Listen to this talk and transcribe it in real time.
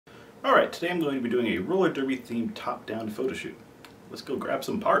Alright, today I'm going to be doing a roller derby themed top-down photo shoot. Let's go grab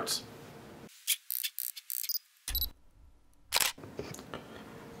some parts.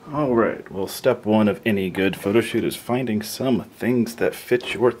 Alright, well, step one of any good photo shoot is finding some things that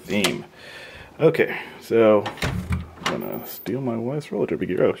fit your theme. Okay, so I'm gonna steal my wife's roller derby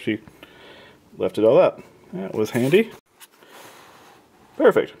gear. Oh, she left it all up. That was handy.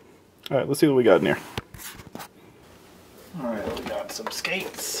 Perfect. Alright, let's see what we got in here. Alright, we got some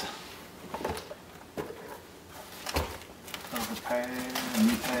skates. Elbow pad,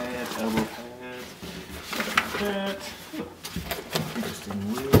 knee pad, elbow pad. Like that.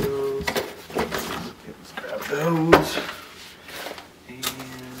 Interesting wheels. Okay, let's grab those. And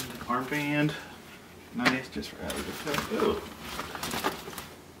an armband. Nice, just for added effect. Oh.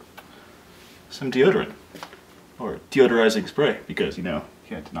 Some deodorant. Or deodorizing spray, because, you know, you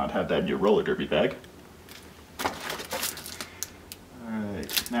can't not have that in your roller derby bag.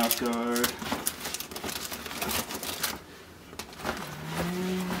 Alright, mouth guard.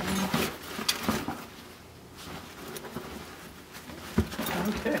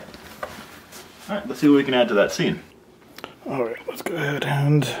 Okay. Alright, let's see what we can add to that scene. Alright, let's go ahead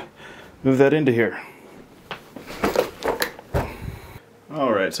and move that into here.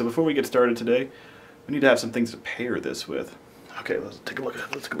 Alright, so before we get started today, we need to have some things to pair this with. Okay, let's take a look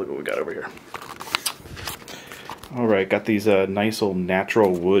at what we got over here. Alright, got these nice old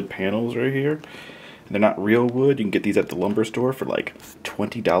natural wood panels right here. They're not real wood. You can get these at the lumber store for like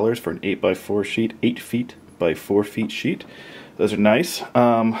 $20 for an 8x4 sheet, 8 feet by 4 feet sheet. Those are nice.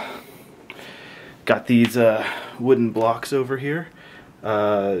 Got these wooden blocks over here.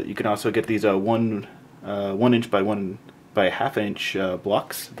 You can also get these 1 inch by 1 by ½ inch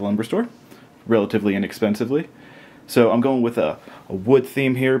blocks at the lumber store, relatively inexpensively. So I'm going with a wood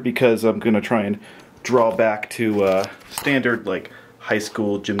theme here because I'm going to try and draw back to standard like high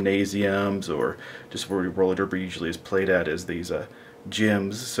school gymnasiums or just where roller derby usually is played at as these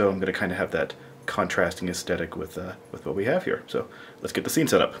gyms. So I'm going to kind of have that contrasting aesthetic with what we have here. So let's get the scene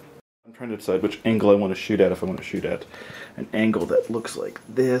set up. I'm trying to decide which angle I want to shoot at. If I want to shoot at an angle that looks like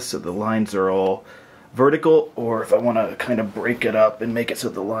this, so the lines are all vertical, or if I want to kind of break it up and make it so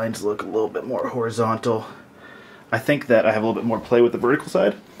the lines look a little bit more horizontal. I think that I have a little bit more play with the vertical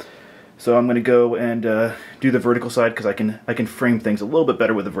side, so I'm going to go and do the vertical side because I can frame things a little bit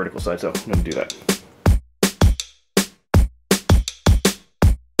better with the vertical side, so I'm going to do that.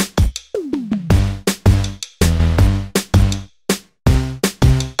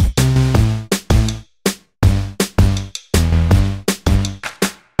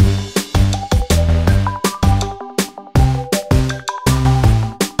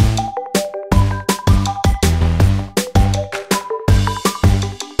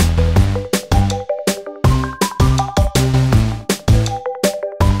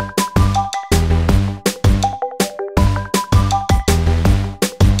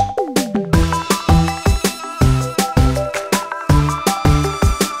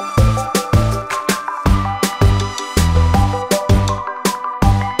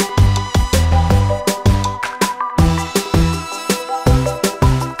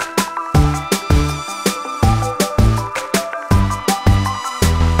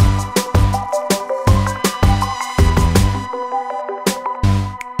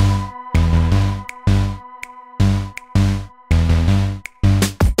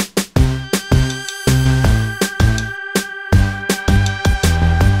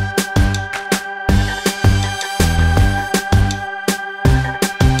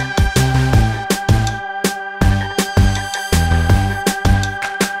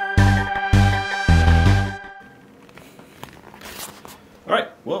 Alright,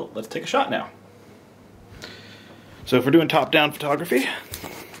 well, let's take a shot now. So if we're doing top-down photography, I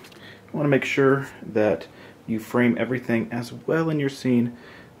want to make sure that you frame everything as well in your scene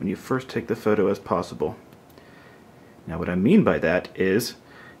when you first take the photo as possible. Now what I mean by that is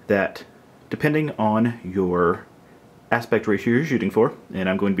that depending on your aspect ratio you're shooting for, and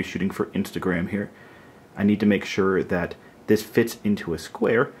I'm going to be shooting for Instagram here, I need to make sure that this fits into a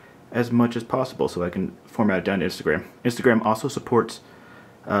square as much as possible so I can format it down to Instagram. Instagram also supports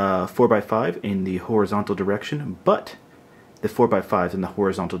 4x5 in the horizontal direction, but the 4x5s in the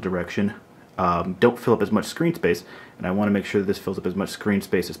horizontal direction don't fill up as much screen space, and I want to make sure that this fills up as much screen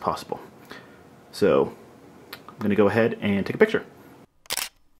space as possible. So I'm going to go ahead and take a picture.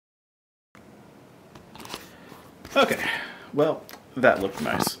 Okay, well, that looked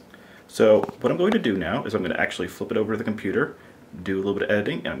nice. So what I'm going to do now is I'm going to actually flip it over to the computer, do a little bit of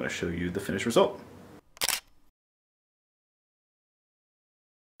editing, and I'm going to show you the finished result.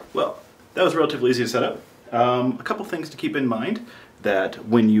 Well, that was relatively easy to set up. A couple things to keep in mind. that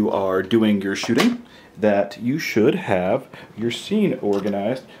when you are doing your shooting, that you should have your scene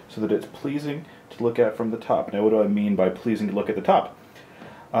organized so that it's pleasing to look at from the top. Now, what do I mean by pleasing to look at the top?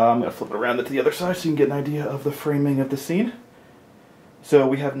 I'm going to flip it around to the other side so you can get an idea of the framing of the scene. So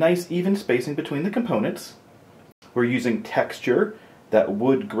we have nice even spacing between the components. We're using texture. That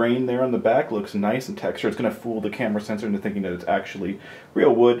wood grain there on the back looks nice and texture. It's going to fool the camera sensor into thinking that it's actually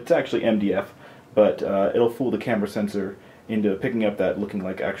real wood. It's actually MDF, but it'll fool the camera sensor into picking up that looking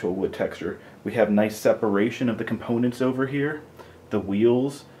like actual wood texture. We have nice separation of the components over here, the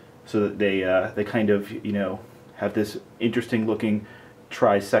wheels, so that they kind of, you know, have this interesting looking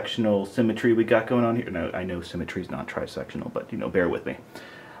tri-sectional symmetry we got going on here. No, I know symmetry is not tri-sectional, but, you know, bear with me.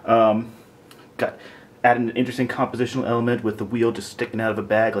 Add an interesting compositional element with the wheel just sticking out of a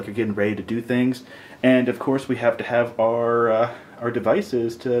bag like you're getting ready to do things. And of course we have to have our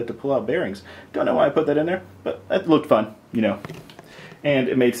devices to pull out bearings. Don't know why I put that in there, but that looked fun, you know. And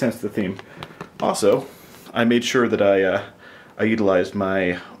it made sense to the theme. Also, I made sure that I utilized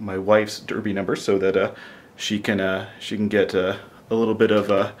my wife's derby number so that she can get a little bit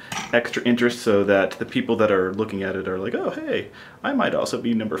of extra interest, so that the people that are looking at it are like, oh hey, I might also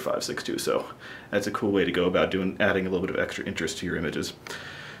be number 562. So that's a cool way to go about adding a little bit of extra interest to your images.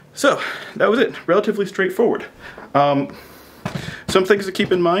 So that was it. Relatively straightforward. Some things to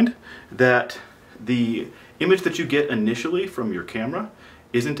keep in mind: that the image that you get initially from your camera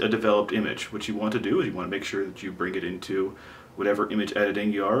isn't a developed image. What you want to do is you want to make sure that you bring it into whatever image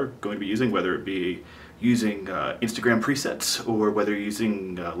editing you are going to be using, whether it be using Instagram presets or whether you're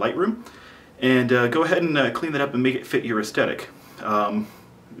using Lightroom, and go ahead and clean that up and make it fit your aesthetic.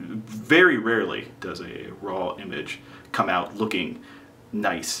 Very rarely does a raw image come out looking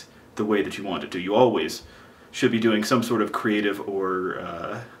nice the way that you want it to. You always should be doing some sort of creative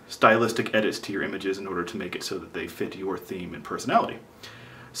or stylistic edits to your images in order to make it so that they fit your theme and personality.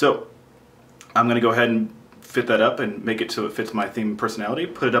 So I'm going to go ahead and fit that up and make it so it fits my theme and personality,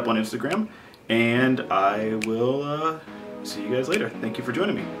 put it up on Instagram, and I will see you guys later. Thank you for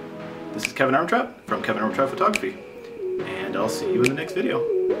joining me. This is Kevin Armentrout from Kevin Armentrout Photography, and I'll see you in the next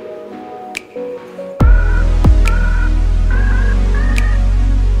video.